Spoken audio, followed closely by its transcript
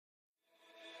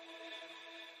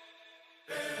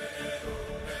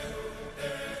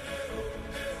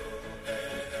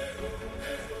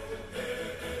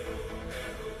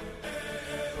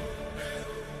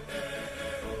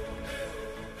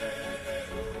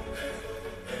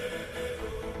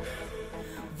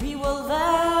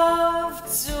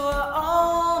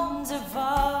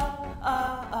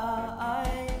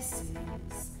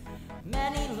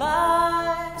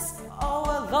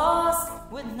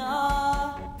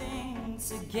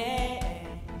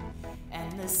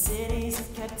cities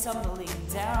kept tumbling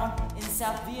down in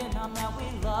South Vietnam that we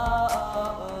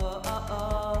love.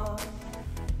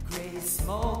 Gray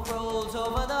smoke rolls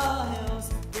over the hills,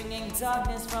 bringing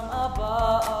darkness from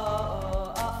above.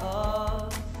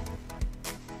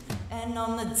 And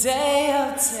on the day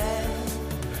of 10,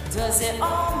 does it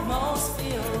almost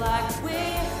feel like we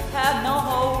have no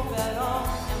hope at all?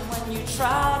 And when you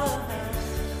try to learn,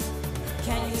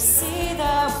 can you see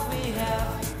that we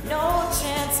have no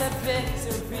chance at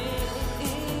victory?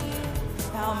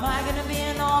 How am I gonna be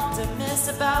an optimist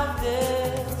about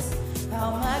this?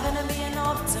 How am I gonna be an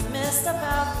optimist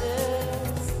about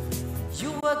this?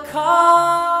 You were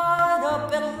caught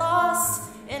up and lost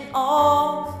in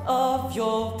all of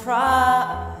your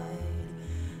pride.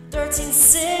 13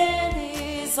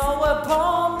 cities all were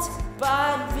bombed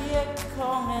by Viet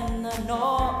Cong in the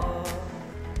north.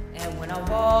 And when our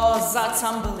walls are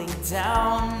tumbling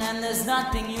down and there's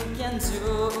nothing you can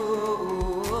do,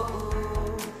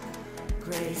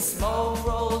 gray smoke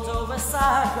rolled over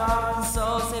Saigon,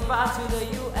 so say bye to the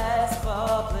U.S.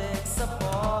 public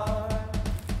support.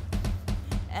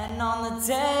 And on the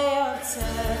day of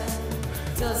 10,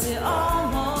 does it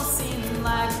almost seem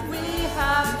like we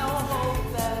have no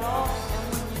hope at all? And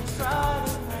when you try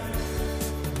to learn,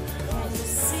 can you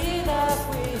see that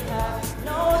we have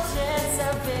no chance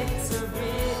at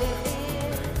victory?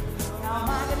 How am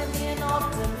I gonna be an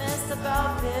optimist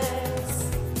about this?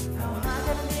 How am I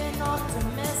gonna be an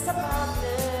optimist about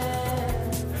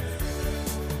this?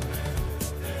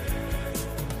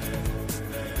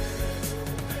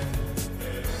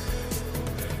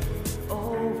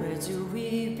 Oh, where do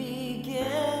we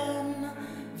begin?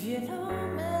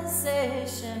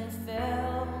 Vietnamization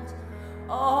failed.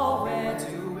 Oh, where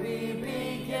do we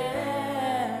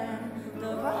begin?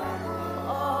 The rival of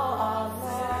our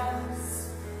lives.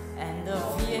 And the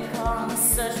Viet Cong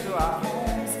searched through our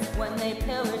homes when they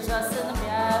pillaged us in the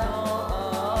battle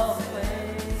of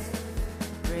ways.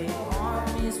 Great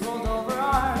armies rolled over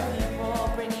our people,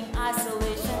 bringing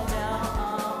isolation down.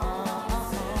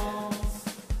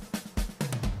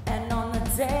 And on the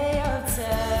day of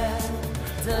 10,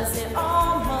 does it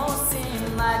almost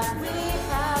seem like we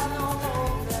have no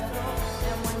hope at all?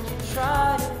 And when you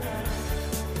try to learn,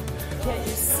 can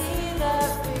you see that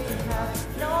we have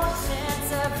no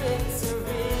chance at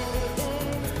victory?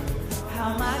 How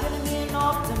am I gonna be an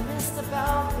optimist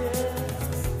about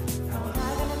this? How am I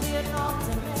gonna be an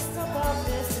optimist about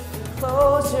this? If you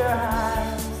close your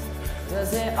eyes,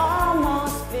 does it all